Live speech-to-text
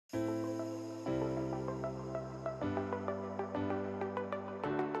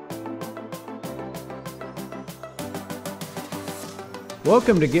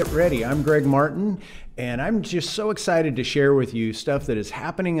Welcome to Get Ready. I'm Greg Martin, and I'm just so excited to share with you stuff that is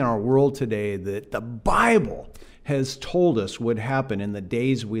happening in our world today that the Bible has told us would happen in the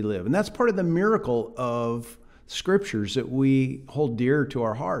days we live. And that's part of the miracle of scriptures that we hold dear to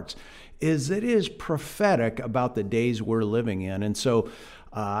our hearts, is it is prophetic about the days we're living in. And so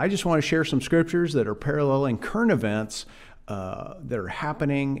I just want to share some scriptures that are paralleling current events that are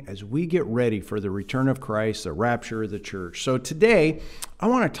happening as we get ready for the return of Christ, the rapture of the church. So today, I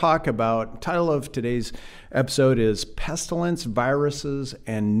want to talk about, the title of today's episode is Pestilence, Viruses,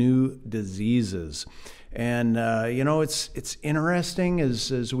 and New Diseases. And, it's interesting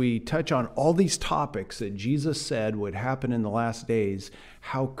as we touch on all these topics that Jesus said would happen in the last days,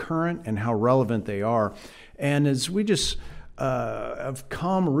 how current and how relevant they are. And as we just have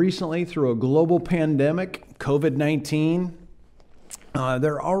come recently through a global pandemic, COVID-19,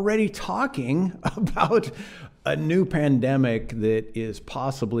 they're already talking about a new pandemic that is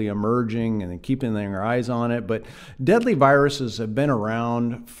possibly emerging and keeping their eyes on it. But deadly viruses have been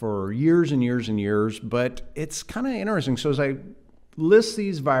around for years and years and years, but it's kind of interesting. So as I list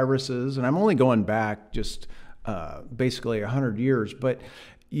these viruses, and I'm only going back just basically 100 years, but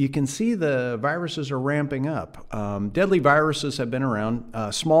you can see the viruses are ramping up. Deadly viruses have been around.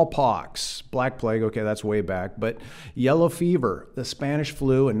 Smallpox, Black Plague, okay, that's way back. But yellow fever, the Spanish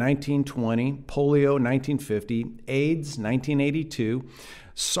flu in 1920, polio 1950, AIDS 1982,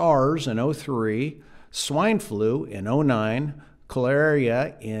 SARS in 2003, swine flu in 2009,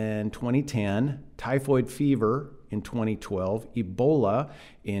 cholera in 2010, typhoid fever in 2012, Ebola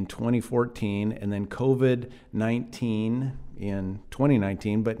in 2014, and then COVID-19 in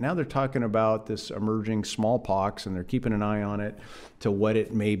 2019, but now they're talking about this emerging smallpox, and they're keeping an eye on it to what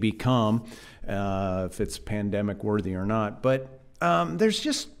it may become, if it's pandemic worthy or not. But there's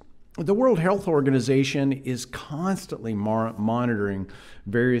just, the World Health Organization is constantly monitoring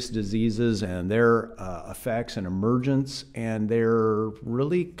various diseases and their effects and emergence, and they're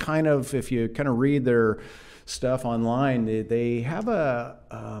really kind of, if you kind of read their stuff online, they have a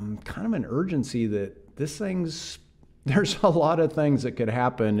kind of an urgency that there's a lot of things that could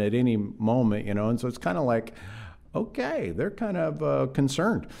happen at any moment, and so it's kind of like, okay, they're kind of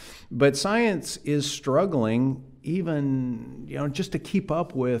concerned. But science is struggling even, just to keep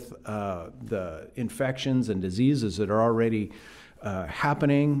up with the infections and diseases that are already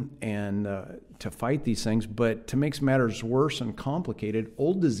happening and to fight these things. But to make matters worse and complicated,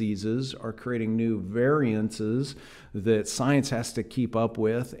 old diseases are creating new variances that science has to keep up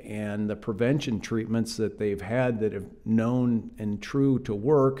with, and the prevention treatments that they've had that have known and true to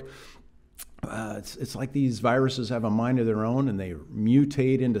work, it's like these viruses have a mind of their own and they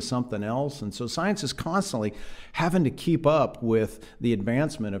mutate into something else. And so science is constantly having to keep up with the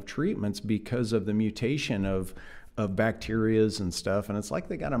advancement of treatments because of the mutation of bacterias and stuff. And it's like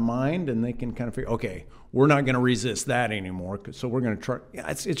they got a mind and they can kind of figure, okay, we're not going to resist that anymore, so we're going to try.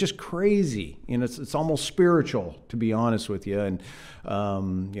 It's just crazy. It's almost spiritual, to be honest with you. And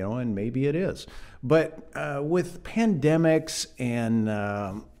and maybe it is. But with pandemics and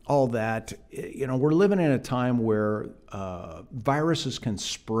all that, we're living in a time where viruses can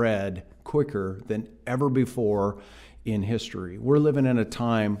spread quicker than ever before in history. We're living in a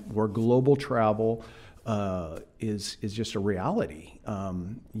time where global travel is just a reality.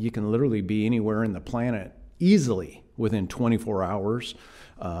 You can literally be anywhere in the planet easily within 24 hours.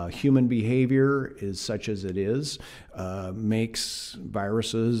 Human behavior is such as it is, makes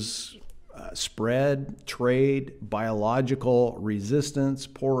viruses spread, trade, biological resistance,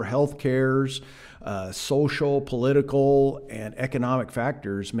 poor health cares, social, political, and economic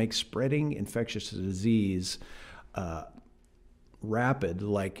factors make spreading infectious disease rapid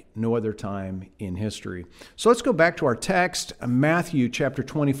like no other time in history. So let's go back to our text, Matthew chapter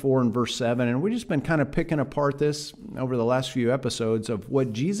 24 and verse 7. And we've just been kind of picking apart this over the last few episodes of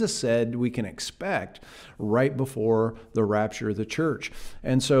what Jesus said we can expect right before the rapture of the church.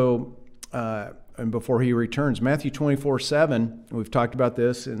 And so, and before he returns, Matthew 24:7, we've talked about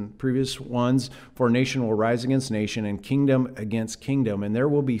this in previous ones, for nation will rise against nation and kingdom against kingdom. And there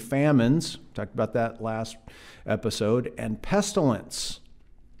will be famines, talked about that last episode, and pestilence.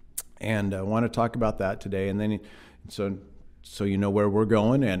 And I want to talk about that today. And then, so you know where we're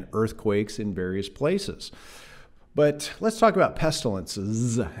going, and earthquakes in various places. But let's talk about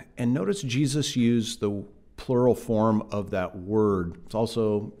pestilences. And notice Jesus used the plural form of that word. It's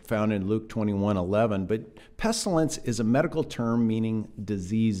also found in Luke 21:11. But pestilence is a medical term meaning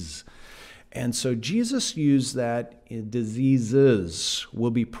disease. And so Jesus used that diseases will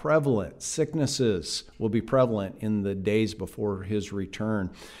be prevalent, sicknesses will be prevalent in the days before his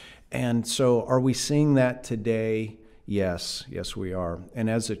return. And so are we seeing that today? Yes, yes, we are. And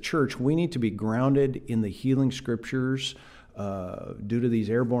as a church, we need to be grounded in the healing scriptures due to these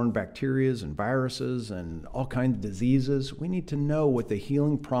airborne bacterias and viruses and all kinds of diseases. We need to know what the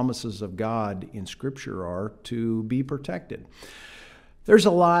healing promises of God in scripture are to be protected. There's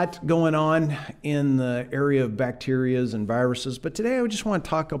a lot going on in the area of bacterias and viruses, but today I just want to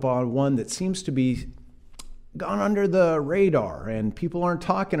talk about one that seems to be gone under the radar and people aren't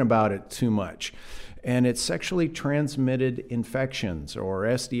talking about it too much. And it's sexually transmitted infections, or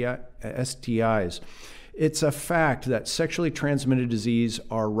STIs. It's a fact that sexually transmitted disease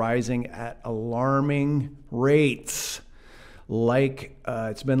are rising at alarming rates.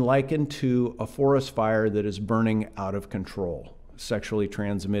 It's been likened to a forest fire that is burning out of control. Sexually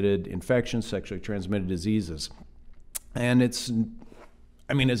transmitted infections, sexually transmitted diseases. And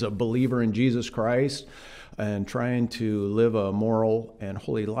as a believer in Jesus Christ and trying to live a moral and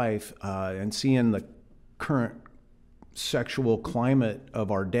holy life and seeing the current sexual climate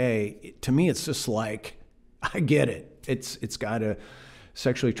of our day, to me, it's just like, I get it. It's got a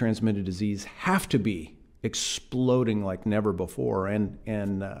sexually transmitted disease have to be exploding like never before. And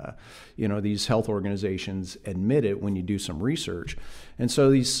these health organizations admit it when you do some research. And so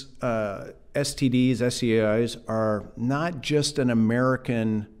these STDs, STIs are not just an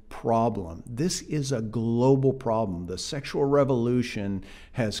American problem. This is a global problem. The sexual revolution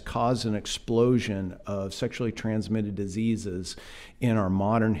has caused an explosion of sexually transmitted diseases in our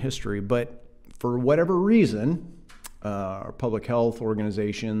modern history. But for whatever reason, our public health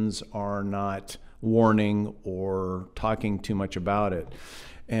organizations are not warning or talking too much about it.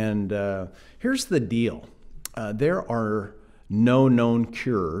 And here's the deal. There are no known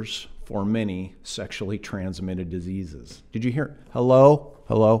cures for many sexually transmitted diseases. Did you hear? Hello?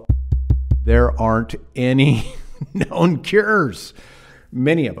 There aren't any known cures,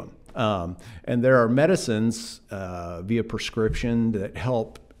 many of them. And there are medicines via prescription that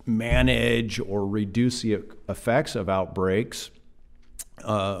help manage or reduce the effects of outbreaks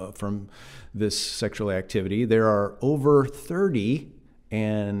from this sexual activity. There are over 30,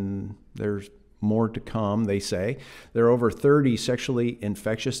 and there's more to come, they say. There are over 30 sexually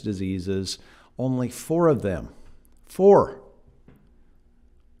infectious diseases. Only 4 of them, 4,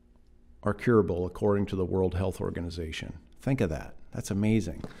 are curable according to the World Health Organization. Think of that. That's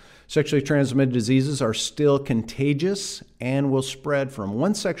amazing. Sexually transmitted diseases are still contagious and will spread from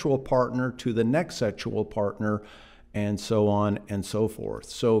one sexual partner to the next sexual partner, and so on and so forth.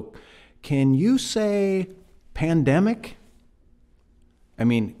 So can you say pandemic? I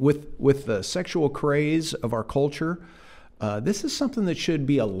mean, with the sexual craze of our culture, this is something that should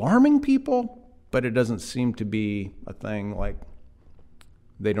be alarming people, but it doesn't seem to be a thing like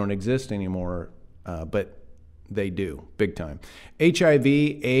they don't exist anymore, but they do, big time. HIV,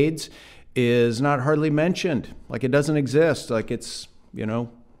 AIDS is not hardly mentioned, like it doesn't exist, like it's,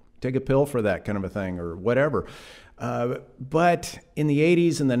 take a pill for that kind of a thing or whatever. But in the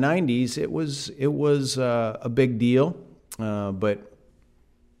 80s and the 90s, it was a big deal, but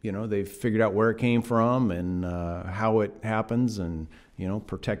they've figured out where it came from and how it happens and,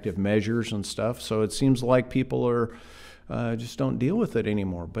 protective measures and stuff. So it seems like people are just don't deal with it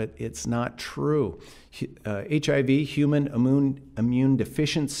anymore, but it's not true. HIV, human immune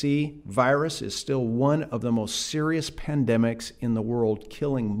deficiency virus, is still one of the most serious pandemics in the world,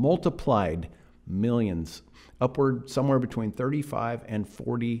 killing multiplied millions, upward somewhere between 35 and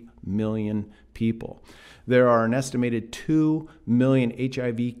 40 million people. There are an estimated 2 million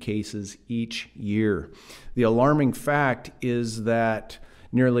HIV cases each year. The alarming fact is that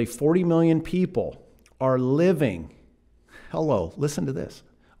nearly 40 million people are living, listen to this,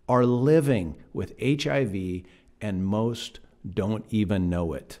 are living with HIV, and most don't even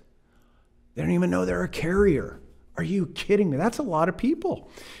know it. They don't even know they're a carrier. Are you kidding me? That's a lot of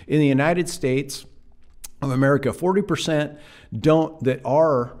people. In the United States of America, 40% that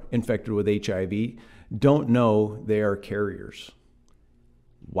are infected with HIV don't know they are carriers.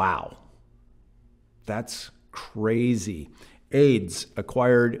 Wow. That's crazy. AIDS,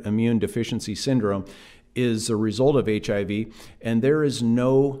 acquired immune deficiency syndrome, is a result of HIV, and there is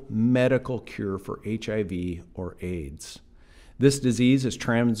no medical cure for HIV or AIDS. This disease is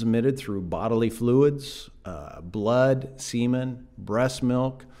transmitted through bodily fluids, blood, semen, breast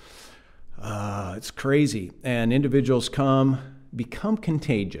milk. It's crazy. And individuals become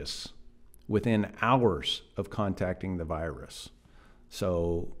contagious within hours of contacting the virus.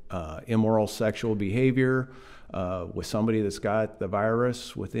 So immoral sexual behavior with somebody that's got the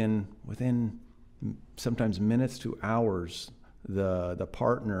virus, within sometimes minutes to hours, the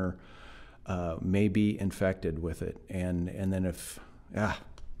partner may be infected with it. And then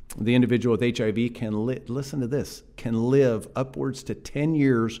The individual with HIV listen to this, can live upwards to 10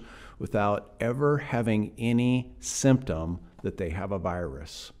 years without ever having any symptom that they have a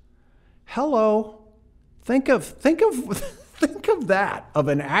virus. Hello. Think of think of that, of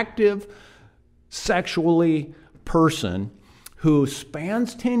an active sexually person who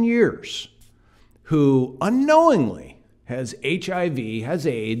spans 10 years, who unknowingly has HIV, has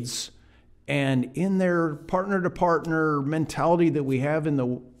AIDS, and in their partner-to-partner mentality that we have in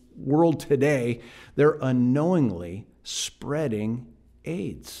the world today, they're unknowingly spreading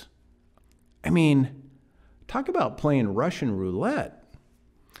AIDS. I mean, talk about playing Russian roulette.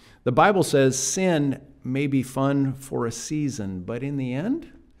 The Bible says sin may be fun for a season, but in the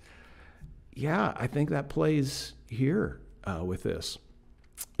end, yeah, I think that plays here with this.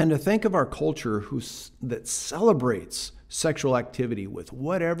 And to think of our culture that celebrates sexual activity with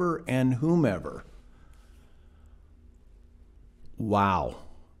whatever and whomever. Wow.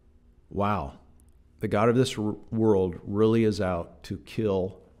 Wow. The God of this world really is out to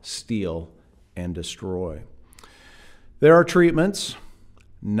kill, steal, and destroy. There are treatments,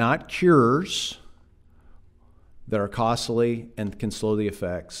 not cures, that are costly and can slow the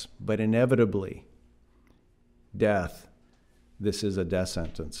effects, but inevitably, death. This is a death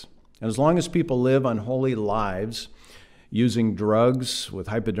sentence. And as long as people live unholy lives, using drugs with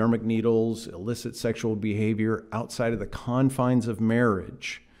hypodermic needles, illicit sexual behavior outside of the confines of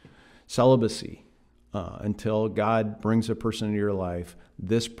marriage, celibacy, until God brings a person into your life,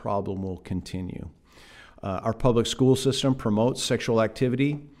 this problem will continue. Our public school system promotes sexual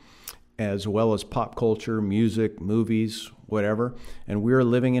activity as well as pop culture, music, movies, whatever. And we're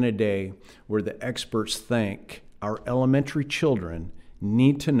living in a day where the experts think our elementary children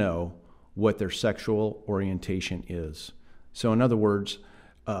need to know what their sexual orientation is. So in other words,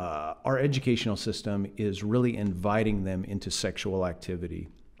 our educational system is really inviting them into sexual activity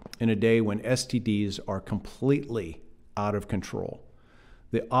in a day when STDs are completely out of control.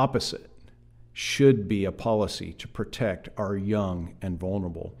 The opposite should be a policy to protect our young and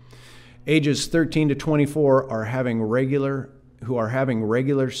vulnerable. Ages 13 to 24 who are having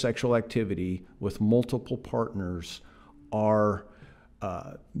regular sexual activity with multiple partners are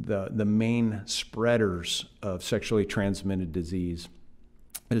the main spreaders of sexually transmitted disease.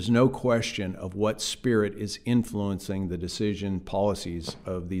 There's no question of what spirit is influencing the decision policies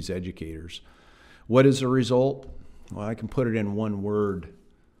of these educators. What is the result? Well, I can put it in one word: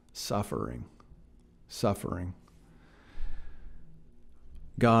 suffering. Suffering.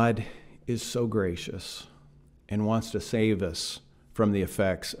 God is so gracious and wants to save us from the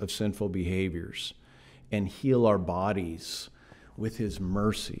effects of sinful behaviors and heal our bodies with his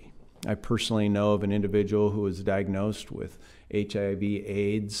mercy. I personally know of an individual who was diagnosed with HIV,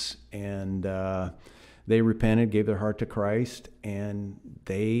 AIDS, and they repented, gave their heart to Christ, and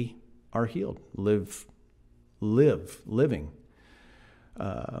they are healed, living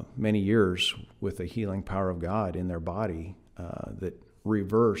many years with the healing power of God in their body that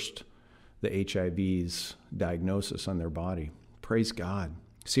reversed the HIV's diagnosis on their body. Praise God.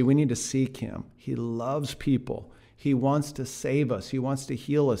 See, we need to seek him. He loves people. He wants to save us. He wants to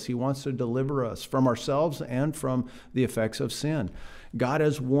heal us. He wants to deliver us from ourselves and from the effects of sin. God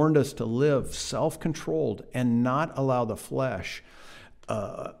has warned us to live self-controlled and not allow the flesh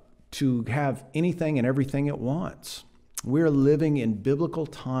to have anything and everything it wants. We're living in biblical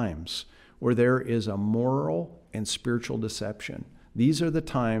times where there is a moral and spiritual deception. These are the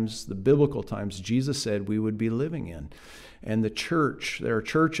times, the biblical times, Jesus said we would be living in. And the church, there are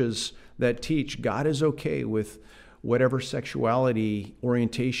churches that teach God is okay with whatever sexuality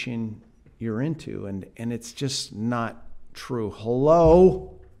orientation you're into, and it's just not true.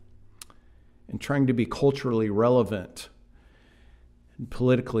 Hello? And trying to be culturally relevant and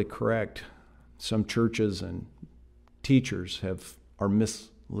politically correct, some churches and teachers are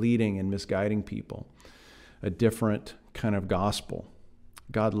misleading and misguiding people. A different kind of gospel.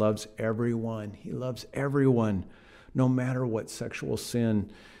 God loves everyone. He loves everyone, no matter what sexual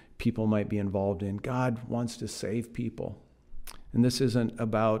sin people might be involved in. God wants to save people. And this isn't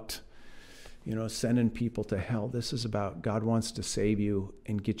about, sending people to hell. This is about God wants to save you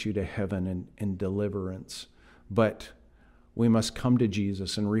and get you to heaven and deliverance. But we must come to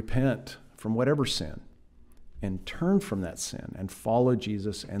Jesus and repent from whatever sin and turn from that sin and follow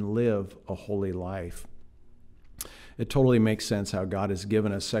Jesus and live a holy life. It totally makes sense how God has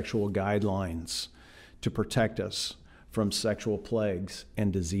given us sexual guidelines to protect us from sexual plagues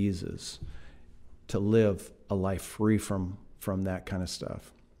and diseases, to live a life free from that kind of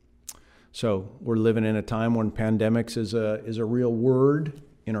stuff. So we're living in a time when pandemics is a real word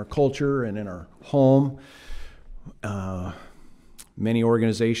in our culture and in our home. Many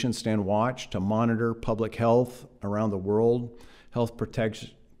organizations stand watch to monitor public health around the world. Health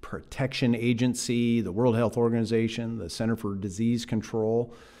Protection Agency, the World Health Organization, the Center for Disease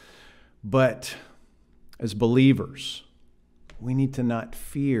Control. But as believers, we need to not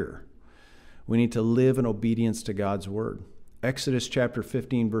fear. We need to live in obedience to God's word. Exodus chapter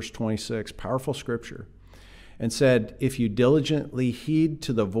 15, verse 26, powerful scripture, and said, if you diligently heed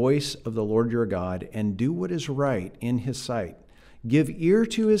to the voice of the Lord your God and do what is right in his sight, give ear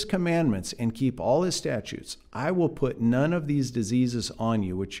to his commandments and keep all his statutes, I will put none of these diseases on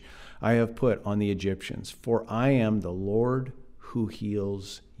you, which I have put on the Egyptians, for I am the Lord who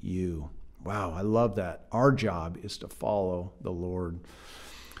heals you. Wow, I love that. Our job is to follow the Lord.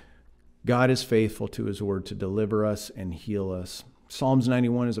 God is faithful to his word to deliver us and heal us. Psalms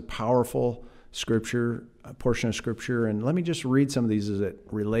 91 is a powerful scripture, a portion of scripture. And let me just read some of these as it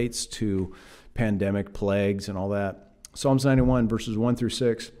relates to pandemic plagues and all that. Psalms 91, verses 1 through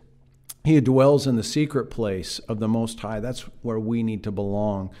 6. He who dwells in the secret place of the Most High, that's where we need to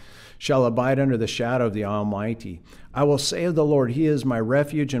belong, shall abide under the shadow of the Almighty. I will say of the Lord, he is my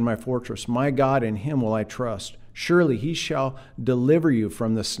refuge and my fortress. My God, in him will I trust. Surely he shall deliver you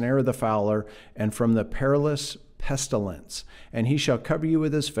from the snare of the fowler and from the perilous pestilence. And he shall cover you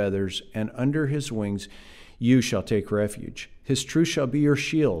with his feathers, and under his wings you shall take refuge. His truth shall be your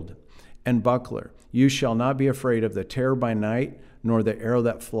shield and buckler. You shall not be afraid of the terror by night, nor the arrow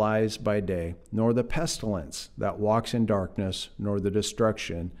that flies by day, nor the pestilence that walks in darkness, nor the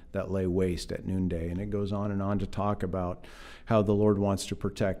destruction that lay waste at noonday. And it goes on and on to talk about how the Lord wants to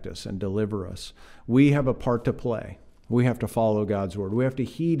protect us and deliver us. We have a part to play. We have to follow God's word. We have to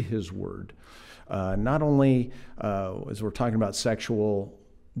heed his word. Not only as we're talking about sexual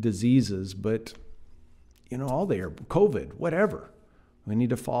diseases, but all the COVID, whatever. We need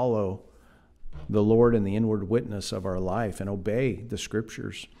to follow the Lord and the inward witness of our life and obey the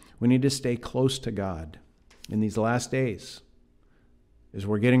scriptures. We need to stay close to God in these last days. As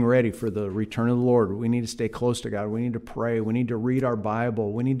we're getting ready for the return of the Lord, we need to stay close to God. We need to pray. We need to read our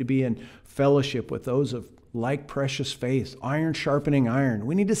Bible. We need to be in fellowship with those of like precious faith, iron sharpening iron.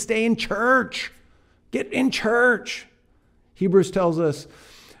 We need to stay in church. Get in church. Hebrews tells us,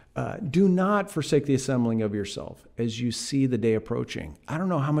 do not forsake the assembling of yourself as you see the day approaching. I don't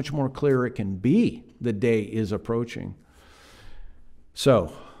know how much more clear it can be. The day is approaching.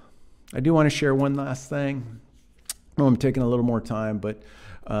 So I do want to share one last thing. I know I'm taking a little more time, but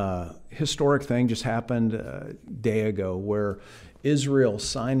historic thing just happened a day ago where Israel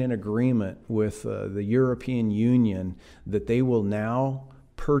signed an agreement with the European Union that they will now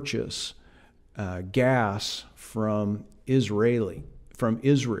purchase gas from Israel.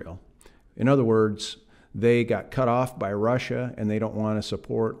 In other words, they got cut off by Russia and they don't want to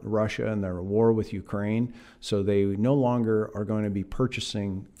support Russia in their war with Ukraine. So they no longer are going to be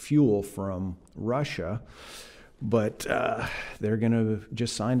purchasing fuel from Russia, but they're going to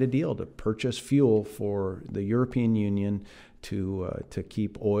just sign a deal to purchase fuel for the European Union to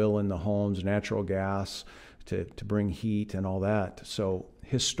keep oil in the homes, natural gas, to bring heat and all that. So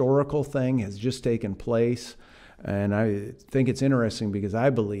historical thing has just taken place. And I think it's interesting because I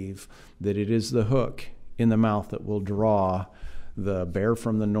believe that it is the hook in the mouth that will draw the bear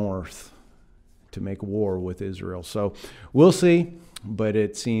from the north to make war with Israel. So we'll see, but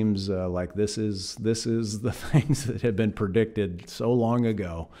it seems like this is the things that have been predicted so long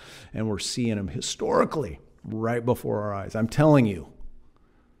ago, and we're seeing them historically right before our eyes. I'm telling you,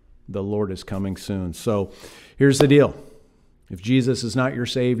 the Lord is coming soon. So here's the deal. If Jesus is not your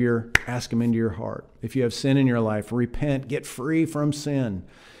Savior, ask him into your heart. If you have sin in your life, repent, get free from sin,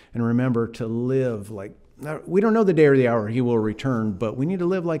 and remember to live like, we don't know the day or the hour he will return, but we need to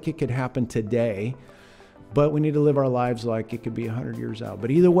live like it could happen today, but we need to live our lives like it could be 100 years out.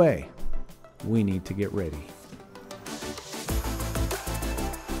 But either way, we need to get ready.